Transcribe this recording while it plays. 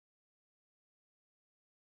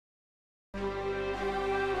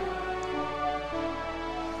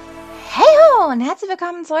und herzlich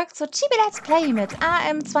willkommen zurück zu Chibi Let's Play mit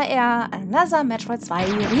AM2R, Another Metroid 2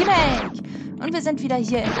 Remake. Und wir sind wieder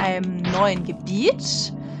hier in einem neuen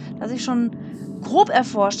Gebiet, das ich schon grob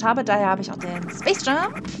erforscht habe. Daher habe ich auch den Space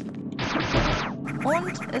Jump.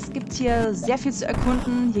 Und es gibt hier sehr viel zu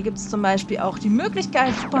erkunden. Hier gibt es zum Beispiel auch die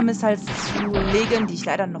Möglichkeit, Super Missiles zu legen, die ich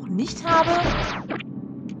leider noch nicht habe.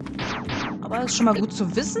 Aber das ist schon mal gut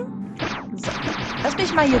zu wissen. So, lass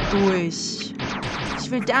mich mal hier durch. Ich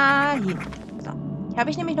will da hin. So. Hier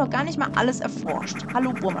habe ich nämlich noch gar nicht mal alles erforscht.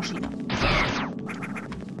 Hallo, Bohrmaschine.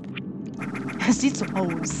 Es sieht so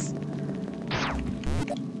aus.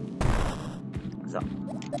 So.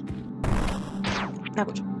 Na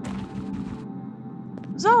gut.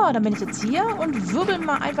 So, dann bin ich jetzt hier und wirbel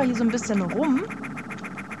mal einfach hier so ein bisschen rum.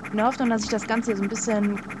 In der Hoffnung, dass ich das Ganze hier so ein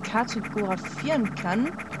bisschen kartografieren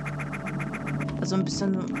kann. Also ein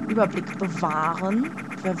bisschen Überblick bewahren.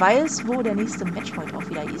 Wer weiß, wo der nächste Metroid auch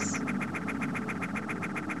wieder ist.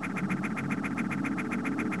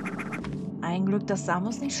 Ein Glück, dass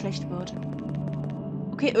Samus nicht schlecht wird.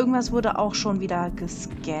 Okay, irgendwas wurde auch schon wieder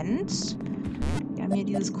gescannt. Wir haben hier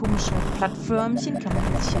dieses komische Plattförmchen. Kann man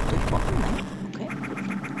jetzt hier durchbocken? Nein. Okay,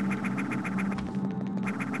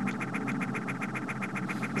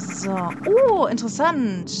 gut. So. Oh,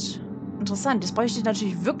 interessant. Interessant. Jetzt bräuchte ich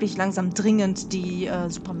natürlich wirklich langsam dringend die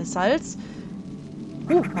Super Missiles.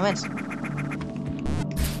 Moment.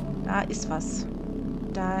 Da ist was.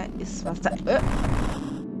 Da ist was. Da,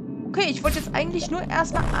 okay, ich wollte jetzt eigentlich nur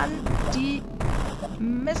erstmal an die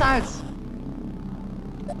Missiles.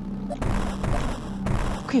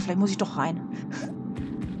 Okay, vielleicht muss ich doch rein.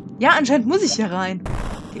 Ja, anscheinend muss ich hier rein.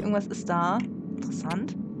 Okay, irgendwas ist da.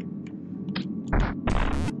 Interessant.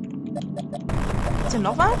 Ist hier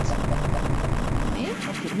noch was? Nee?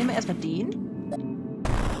 Okay, dann nehmen wir erstmal den.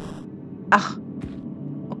 Ach.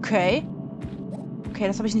 Okay. Okay,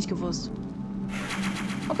 das habe ich nicht gewusst.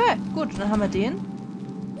 Okay, gut, dann haben wir den.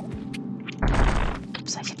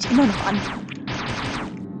 Ups, ich habe die immer noch an.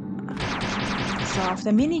 So, auf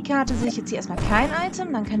der Minikarte sehe ich jetzt hier erstmal kein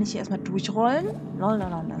Item. Dann kann ich hier erstmal durchrollen.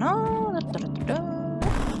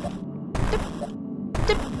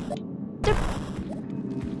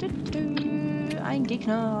 Ein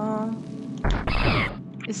Gegner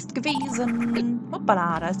ist gewesen.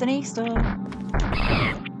 Hoppala, da ist der nächste.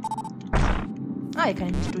 Ah, hier kann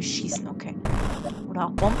ich nicht durchschießen, okay. Oder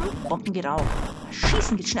auch Bomben? Bomben geht auch.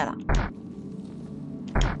 Schießen geht schneller.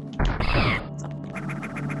 So.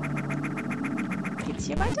 Geht's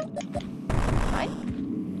hier weiter? Nein?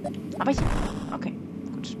 Aber hier. Okay,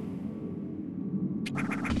 gut. Ich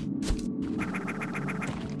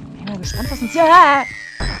bin mal gespannt, was uns hier...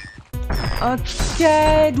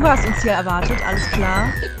 Okay, du hast uns hier erwartet, alles klar.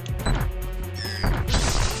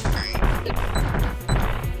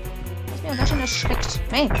 Ich bin ja ganz schön erschreckt.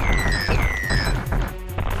 Hey.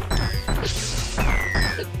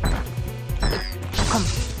 Komm.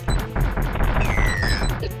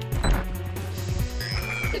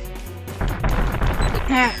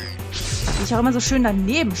 Wie ich auch immer so schön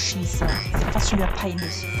daneben schieße. Das ist fast schon wieder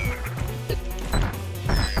peinlich.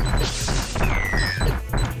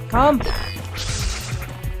 Komm.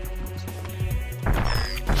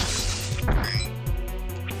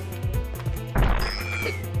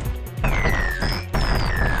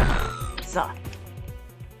 So.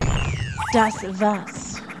 Das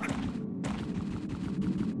war's.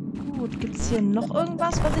 Gut, gibt's hier noch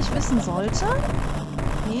irgendwas, was ich wissen sollte?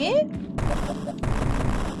 Nee?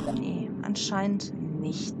 Nee, anscheinend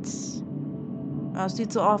nichts. Es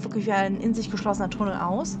sieht so auch wirklich wie ein in sich geschlossener Tunnel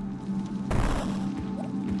aus.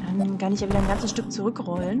 Dann kann ich ja wieder ein ganzes Stück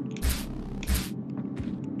zurückrollen.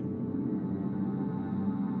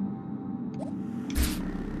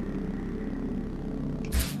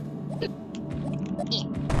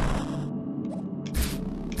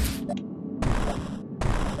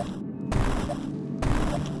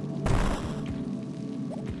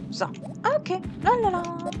 So, okay. Lalala.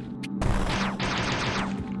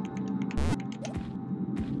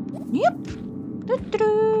 Yep.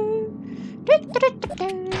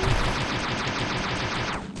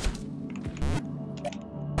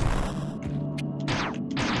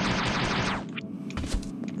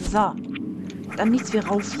 So. Dann nichts wie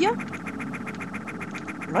rauf hier.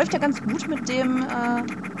 Läuft ja ganz gut mit dem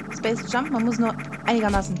Space Jump. Man muss nur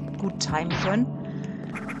einigermaßen gut timen können.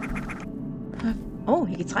 Oh,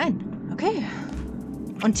 hier geht's rein. Okay.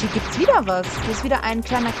 Und hier gibt's wieder was. Hier ist wieder ein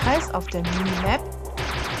kleiner Kreis auf der Minimap.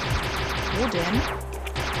 Wo denn?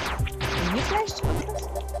 Hier vielleicht?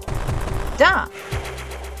 Da!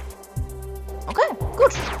 Okay,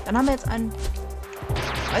 gut. Dann haben wir jetzt einen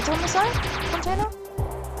weiteren Missile-Container.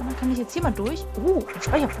 Und dann kann ich jetzt hier mal durch? Oh, ein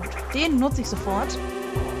Speicherpunkt. Den nutze ich sofort.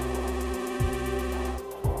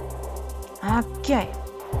 Okay.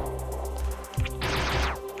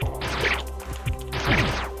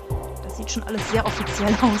 Das sieht schon alles sehr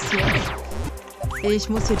offiziell aus hier. Ich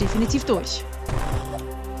muss hier definitiv durch.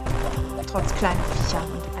 Trotz kleiner Viecher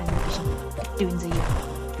und allen möglichen Dönse hier.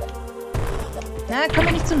 Na, kommen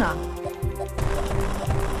wir nicht zu nah.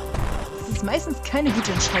 Das ist meistens keine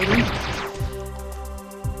gute Entscheidung.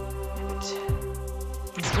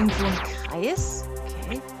 Hier ist irgendwo ein Kreis.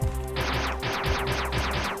 Okay.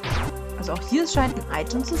 Also auch hier scheint ein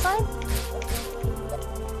Item zu sein.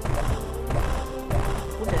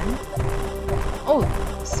 Wo denn? Oh,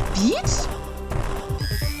 Speed?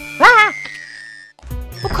 Ah!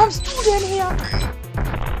 Wo kommst du denn her?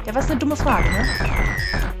 Ja, was eine dumme Frage, ne?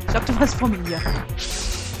 Ich glaube, du warst vor mir hier.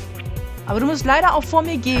 Aber du musst leider auch vor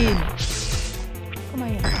mir gehen. Komm mal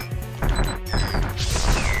her.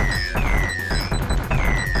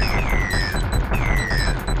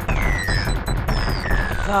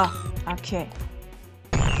 So, okay.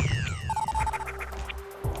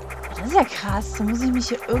 Das ist ja krass. Da muss ich mich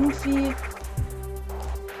hier irgendwie...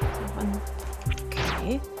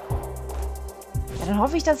 Okay. Ja, dann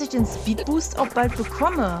hoffe ich, dass ich den Speed Boost auch bald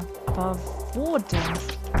bekomme. Aber wo denn?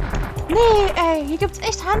 Nee, ey, hier gibt's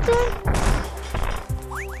echt Hanteln?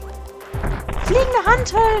 Fliegende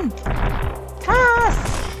Hanteln! Krass!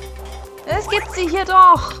 Es gibt sie hier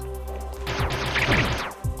doch!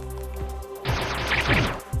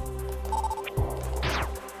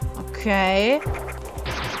 Okay.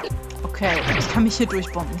 Okay, ich kann mich hier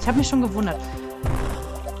durchbomben. Ich habe mich schon gewundert.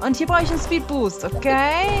 Und hier brauche ich einen Speed Boost.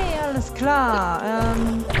 Okay, alles klar.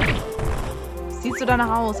 Sieht so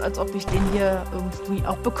danach aus, als ob ich den hier irgendwie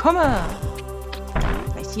auch bekomme.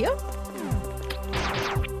 Vielleicht hier?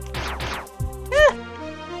 Ja.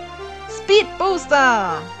 Speed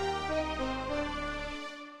Booster!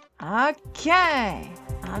 Okay,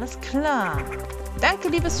 alles klar. Danke,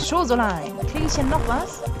 liebes Schosolein. Kriege ich hier noch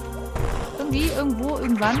was? Irgendwie, irgendwo,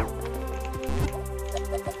 irgendwann? Nee,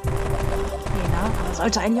 na, aber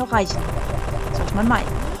sollte eigentlich auch reichen. Sollte man meinen.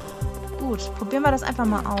 Gut, probieren wir das einfach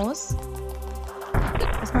mal aus.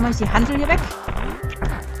 Erstmal mache ich die Hantel hier weg.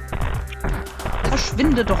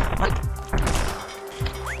 Verschwinde doch.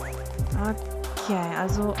 Okay,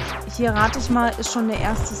 also hier rate ich mal, ist schon der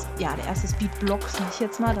erste Speedblock, sag ich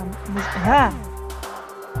jetzt mal. Dann muss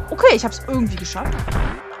ich, okay, ich habe es irgendwie geschafft.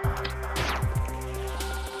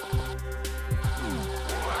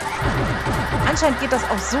 Anscheinend geht das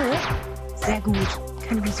auch so. Sehr gut.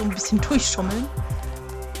 Kann ich mich so ein bisschen durchschummeln.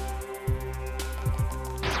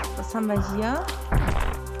 Was haben wir hier?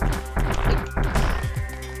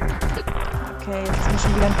 Okay, jetzt sind wir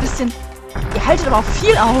schon wieder ein bisschen... Ihr haltet aber auch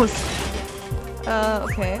viel aus.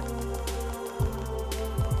 Okay.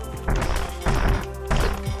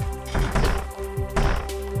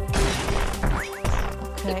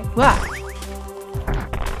 Okay. Uah.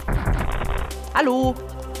 Hallo.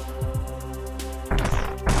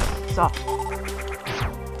 So.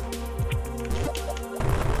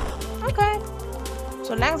 Okay.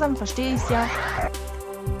 So langsam verstehe ich es ja.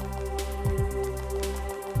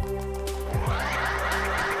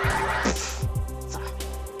 So.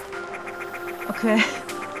 Okay.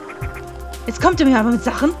 Jetzt kommt ihr mir aber mit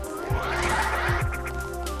Sachen.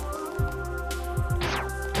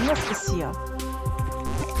 Was ist hier?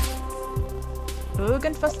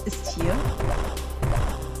 Irgendwas ist hier.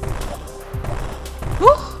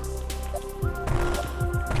 Huch!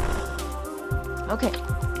 Okay,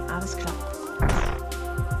 alles klar.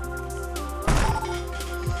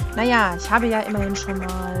 Naja, ich habe ja immerhin schon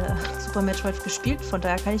mal Super Metroid gespielt, von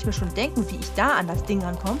daher kann ich mir schon denken, wie ich da an das Ding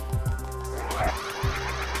rankomme.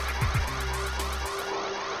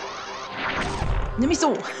 Nämlich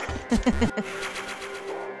so.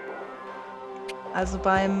 Also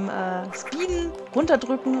beim Speeden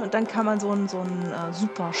runterdrücken und dann kann man so einen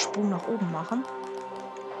super Sprung nach oben machen.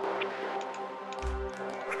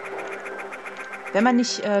 Wenn man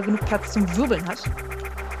nicht genug Platz zum Wirbeln hat.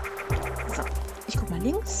 So, ich guck mal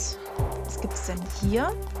links. Was gibt es denn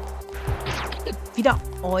hier? Wieder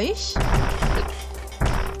euch.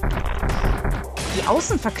 Die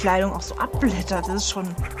Außenverkleidung auch so abblättert. Das ist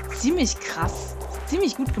schon ziemlich krass.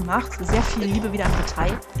 Ziemlich gut gemacht. Sehr viel Liebe wieder am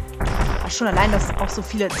Detail. Aber schon allein, dass auch so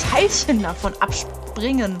viele Teilchen davon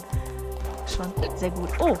abspringen. Schon sehr gut.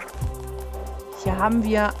 Oh. Hier haben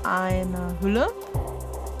wir eine Hülle.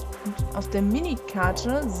 Und auf der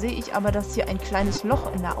Minikarte sehe ich aber, dass hier ein kleines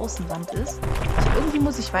Loch in der Außenwand ist. Hier irgendwie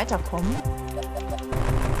muss ich weiterkommen.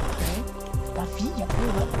 Okay. Aber wie?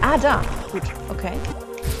 Wo? Ah, da. Gut. Okay.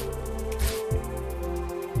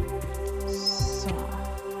 So.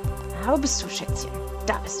 Wo bist du, Schätzchen?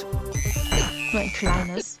 Da bist du. Nur ein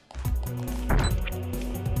kleines.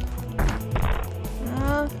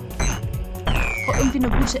 Ja. Ich brauche irgendwie eine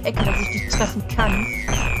gute Ecke, dass ich dich treffen kann.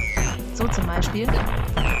 So zum Beispiel.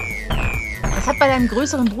 Das hat bei deinem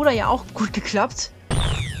größeren Bruder ja auch gut geklappt.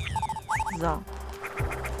 So.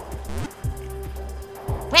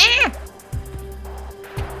 Okay.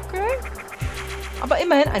 Aber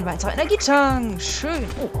immerhin ein weiterer Energietank. Schön.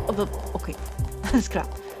 Oh, aber okay. Alles klar.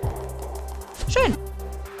 Schön.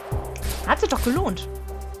 Hat sich doch gelohnt.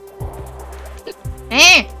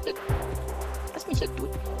 Lass mich hier durch.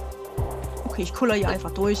 Okay, ich kuller hier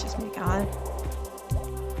einfach durch. Ist mir egal.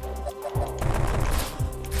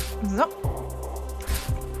 So.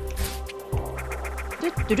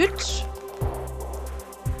 Wir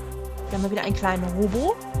haben mal wieder einen kleinen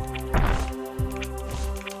Robo.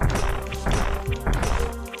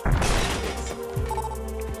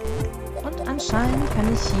 Und anscheinend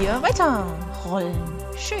kann ich hier weiter rollen.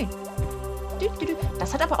 Schön.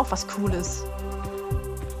 Das hat aber auch was Cooles.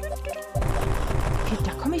 Okay,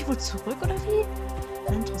 da komme ich wohl zurück, oder wie?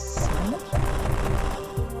 Interessant.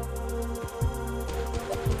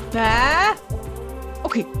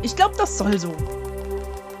 Okay, ich glaube, das soll so.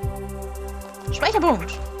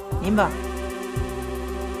 Speicherpunkt. Nehmen wir.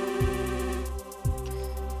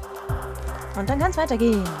 Und dann kann es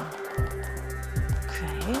weitergehen.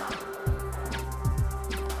 Okay.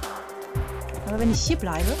 Aber wenn ich hier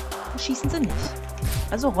bleibe, dann schießen sie nicht.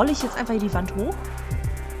 Also rolle ich jetzt einfach hier die Wand hoch.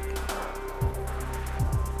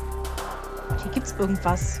 Und hier gibt es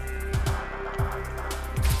irgendwas.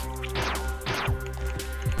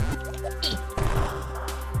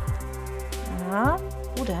 Ja,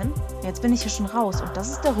 wo denn? Jetzt bin ich hier schon raus. Und das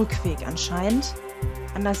ist der Rückweg anscheinend.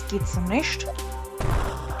 Anders geht's nicht.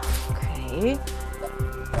 Okay.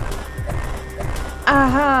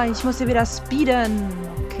 Aha, ich muss hier wieder speeden.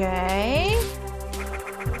 Okay.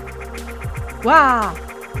 Wow.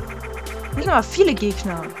 Hier sind aber viele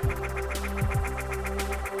Gegner.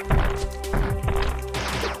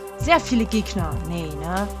 Sehr viele Gegner. Nee,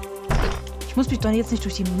 ne? Ich muss mich doch jetzt nicht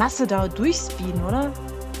durch die Masse da durchspeeden, oder?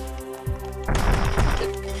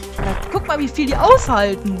 Na, guck mal, wie viel die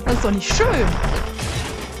aushalten. Das ist doch nicht schön.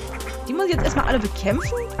 Die muss ich jetzt erstmal alle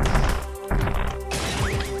bekämpfen?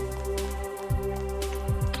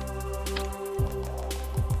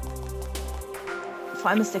 Vor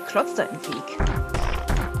allem ist der Klotz da im Weg.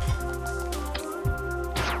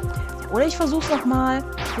 Oder ich versuche nochmal,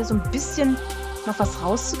 hier so ein bisschen noch was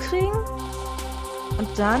rauszukriegen. Und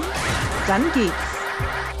dann geht's.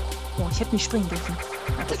 Oh, ich hätte nicht springen dürfen.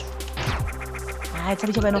 Ah, jetzt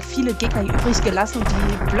habe ich aber noch viele Gegner hier übrig gelassen und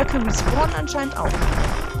die Blöcke respawnen anscheinend auch.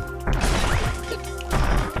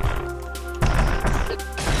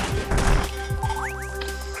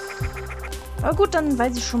 Aber gut, dann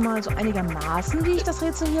weiß ich schon mal so einigermaßen, wie ich das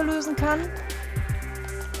Rätsel hier lösen kann.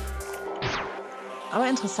 Aber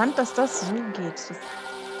interessant, dass das so geht. Das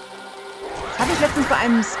habe ich letztens bei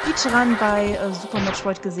einem Speedrun bei Super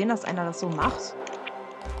Metroid gesehen, dass einer das so macht.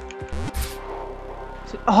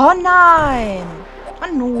 Oh nein!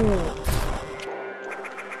 Mann, no!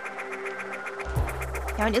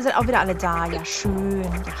 Ja, und ihr seid auch wieder alle da. Ja, schön.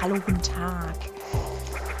 Ja, hallo, guten Tag.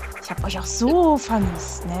 Ich habe euch auch so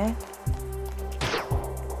vermisst, ne?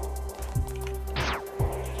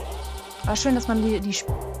 Aber schön, dass man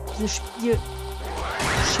diese Spielschematik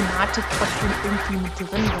trotzdem irgendwie mit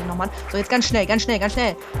drin genommen hat. So, jetzt ganz schnell, ganz schnell, ganz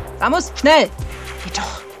schnell. Samus, schnell! Geht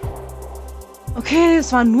doch. Okay,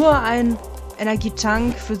 es war nur ein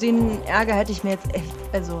Energietank. Für den Ärger hätte ich mir jetzt echt,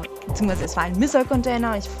 also, beziehungsweise es war ein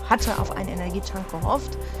Misser-Container. Ich hatte auf einen Energietank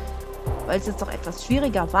gehofft, weil es jetzt doch etwas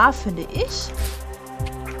schwieriger war, finde ich.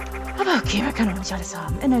 Aber okay, man kann doch nicht alles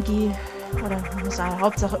haben. Energie oder muss sagen,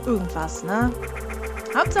 Hauptsache irgendwas, ne?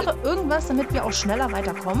 Hauptsache irgendwas, damit wir auch schneller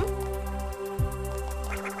weiterkommen.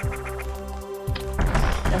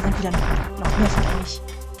 Da sind wieder noch mehr von euch.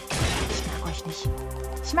 Ich mag euch nicht.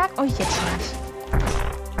 Ich mag euch jetzt schon nicht.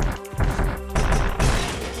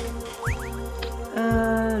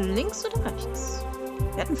 Links oder rechts?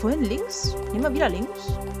 Wir hatten vorhin links. Nehmen wir wieder links.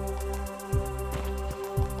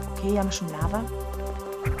 Okay, hier haben wir schon Lava.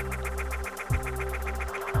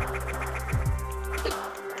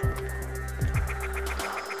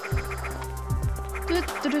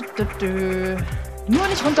 Nur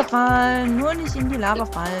nicht runterfallen, nur nicht in die Lava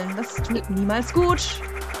fallen. Das tut niemals gut.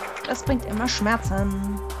 Das bringt immer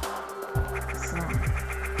Schmerzen. So.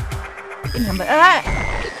 Den haben wir.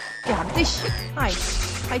 Wir haben dich. Hi.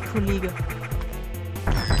 Hi, Kollege.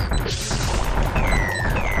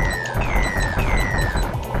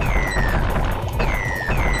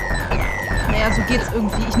 Naja, so geht's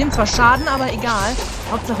irgendwie. Ich nehme zwar Schaden, aber egal.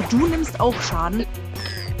 Hauptsache, du nimmst auch Schaden.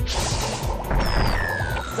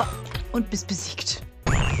 So, und bist besiegt.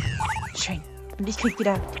 Schön. Und ich krieg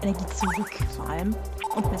wieder Energie zurück, vor allem.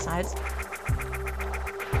 Und Missiles.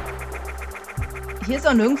 Hier ist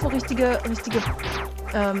auch nirgendwo richtiger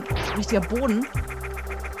Boden.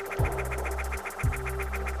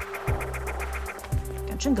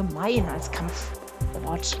 Ganz schön gemein als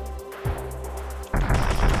Kampfort.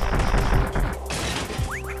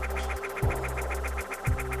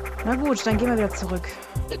 Na gut, dann gehen wir wieder zurück.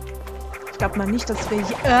 Ich glaube mal nicht, dass wir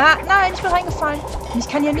hier... nein, ich bin reingefallen. Und ich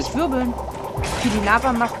kann hier nicht wirbeln. Okay, die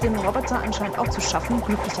Lava macht den Roboter anscheinend auch zu schaffen,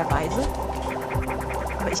 glücklicherweise.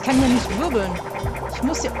 Aber ich kann hier nicht wirbeln. Ich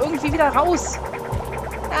muss hier irgendwie wieder raus.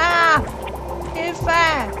 Ah! Hilfe!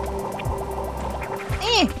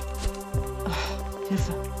 Oh,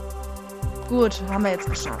 Hilfe. Gut, haben wir jetzt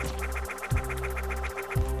geschafft.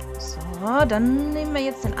 So, dann nehmen wir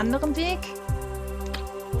jetzt den anderen Weg.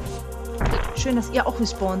 Schön, dass ihr auch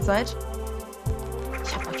respawned seid.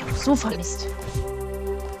 Ich habe euch auch so vermisst.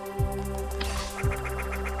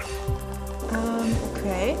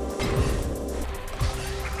 Okay.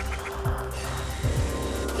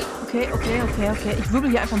 Okay. Ich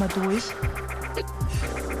wirbel hier einfach mal durch. So,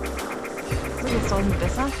 jetzt ist auch nicht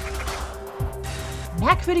besser.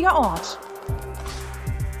 Merkwürdiger Ort.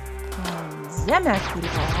 Ein sehr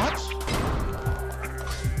merkwürdiger Ort.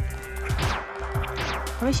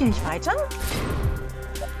 Komme ich hier nicht weiter?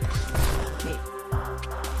 Nee.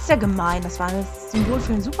 Das ist ja gemein. Das war ein Symbol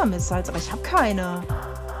für den Super Missiles, aber ich habe keine.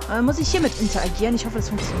 Muss ich hiermit interagieren? Ich hoffe, das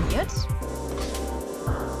funktioniert.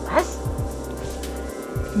 Was?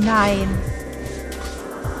 Nein.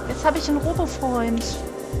 Jetzt habe ich einen Robo-Freund.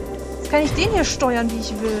 Jetzt kann ich den hier steuern, wie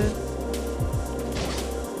ich will.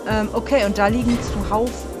 Okay, und da liegen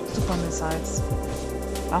zuhauf Super Missiles.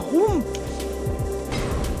 Warum?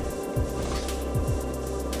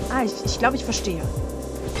 Ah, ich glaube, ich verstehe.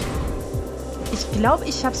 Ich glaube,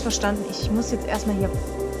 ich habe es verstanden. Ich muss jetzt erstmal hier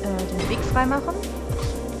den Weg freimachen.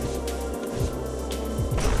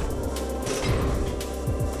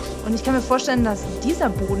 Und ich kann mir vorstellen, dass dieser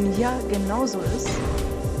Boden hier genauso ist.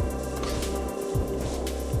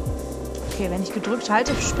 Okay, wenn ich gedrückt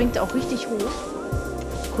halte, springt er auch richtig hoch.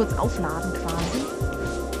 Kurz aufladen quasi.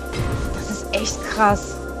 Das ist echt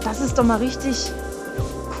krass. Das ist doch mal richtig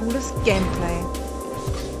cooles Gameplay.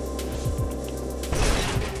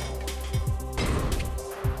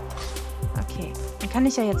 Okay, dann kann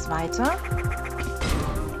ich ja jetzt weiter.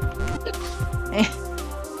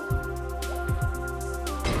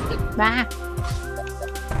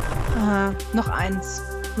 Noch eins.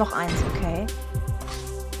 Noch eins, okay.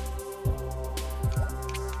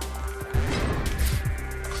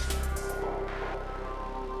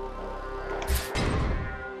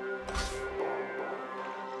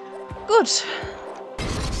 Gut.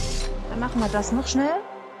 Dann machen wir das noch schnell.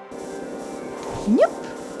 Jupp.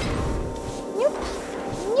 Jupp.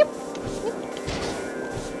 Jupp. Jupp.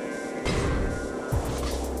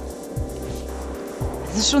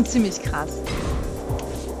 Das ist schon ziemlich krass.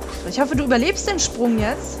 Ich hoffe, du überlebst den Sprung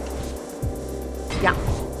jetzt. Ja.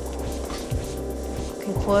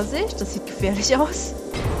 Okay, Vorsicht. Das sieht gefährlich aus.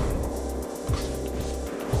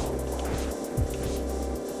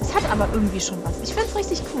 Es hat aber irgendwie schon was. Ich finde es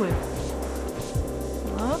richtig cool.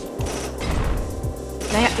 Ja.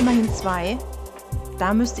 Naja, immerhin 2.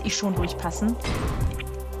 Da müsste ich schon durchpassen.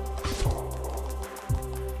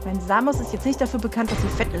 Mein Samus ist jetzt nicht dafür bekannt, dass sie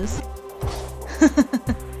fett ist.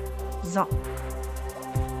 So.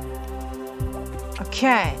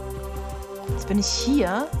 Okay. Jetzt bin ich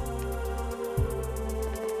hier.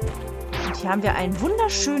 Und hier haben wir einen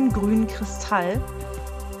wunderschönen grünen Kristall.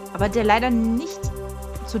 Aber der leider nicht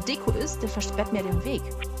zur Deko ist. Der versperrt mir den Weg.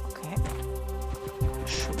 Okay.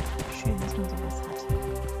 Schön. Schön, dass man sowas hat.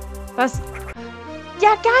 Was?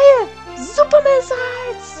 Ja, geil! Super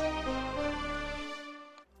Missiles!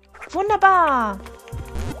 Wunderbar!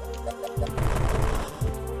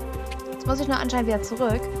 Jetzt muss ich nur anscheinend wieder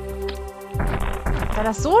zurück. Da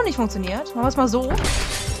das so nicht funktioniert, machen wir es mal so.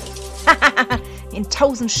 In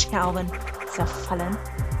 1000 Scherben zerfallen.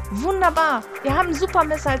 Wunderbar. Wir haben Super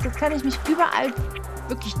Missiles. Jetzt kann ich mich überall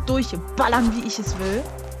wirklich durchballern, wie ich es will.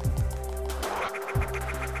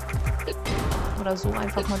 Oder so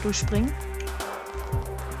einfach mal durchspringen.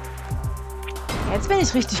 Jetzt bin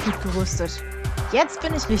ich richtig gut gerüstet. Jetzt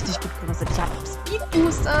bin ich richtig gut gerüstet. Ich habe Speed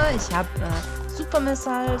Booster. Ich habe Super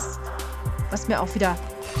Missiles. Was mir auch wieder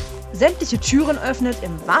sämtliche Türen öffnet,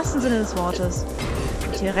 im wahrsten Sinne des Wortes.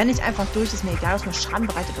 Und hier renne ich einfach durch, ist mir egal, ob es mir Schaden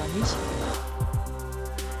bereitet oder nicht.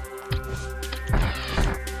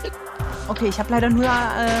 Okay, ich habe leider nur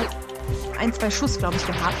 1, 2 Schuss, glaube ich,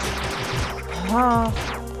 gehabt. Ja.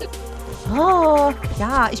 Oh,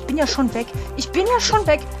 ja, ich bin ja schon weg. Ich bin ja schon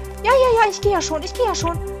weg. Ja, ja, ja, ich gehe ja schon. Ich gehe ja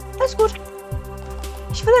schon. Alles gut.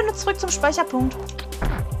 Ich will ja nur zurück zum Speicherpunkt.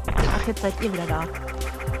 Ach, jetzt seid ihr wieder da.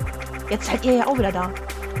 Jetzt seid ihr ja auch wieder da.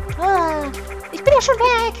 Ah, ich bin ja schon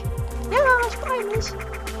weg. Ja, ich freue mich.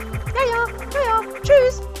 Ja, ja, ja, ja.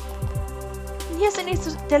 Tschüss. Hier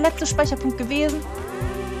ist der letzte Speicherpunkt gewesen.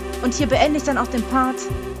 Und hier beende ich dann auch den Part.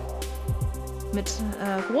 Mit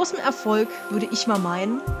großem Erfolg, würde ich mal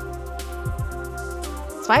meinen.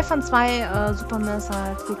 2 von 2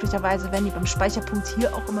 Supermesser. Glücklicherweise werden die beim Speicherpunkt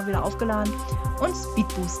hier auch immer wieder aufgeladen. Und Speed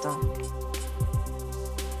Booster.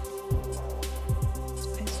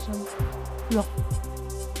 Ja.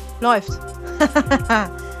 Läuft.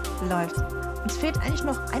 Läuft. Uns fehlt eigentlich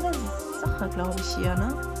noch eine Sache, glaube ich, hier,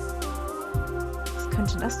 ne? Was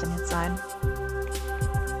könnte das denn jetzt sein?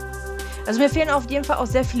 Also mir fehlen auf jeden Fall auch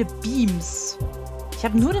sehr viele Beams. Ich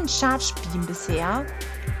habe nur den Charge Beam bisher.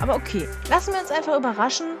 Aber okay. Lassen wir uns einfach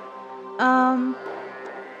überraschen.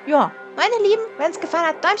 Ja. Meine Lieben, wenn es gefallen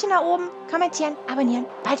hat, Däumchen nach oben, kommentieren, abonnieren,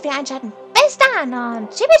 bald wieder einschalten. Bis dann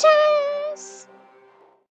und Chibi, tschüss!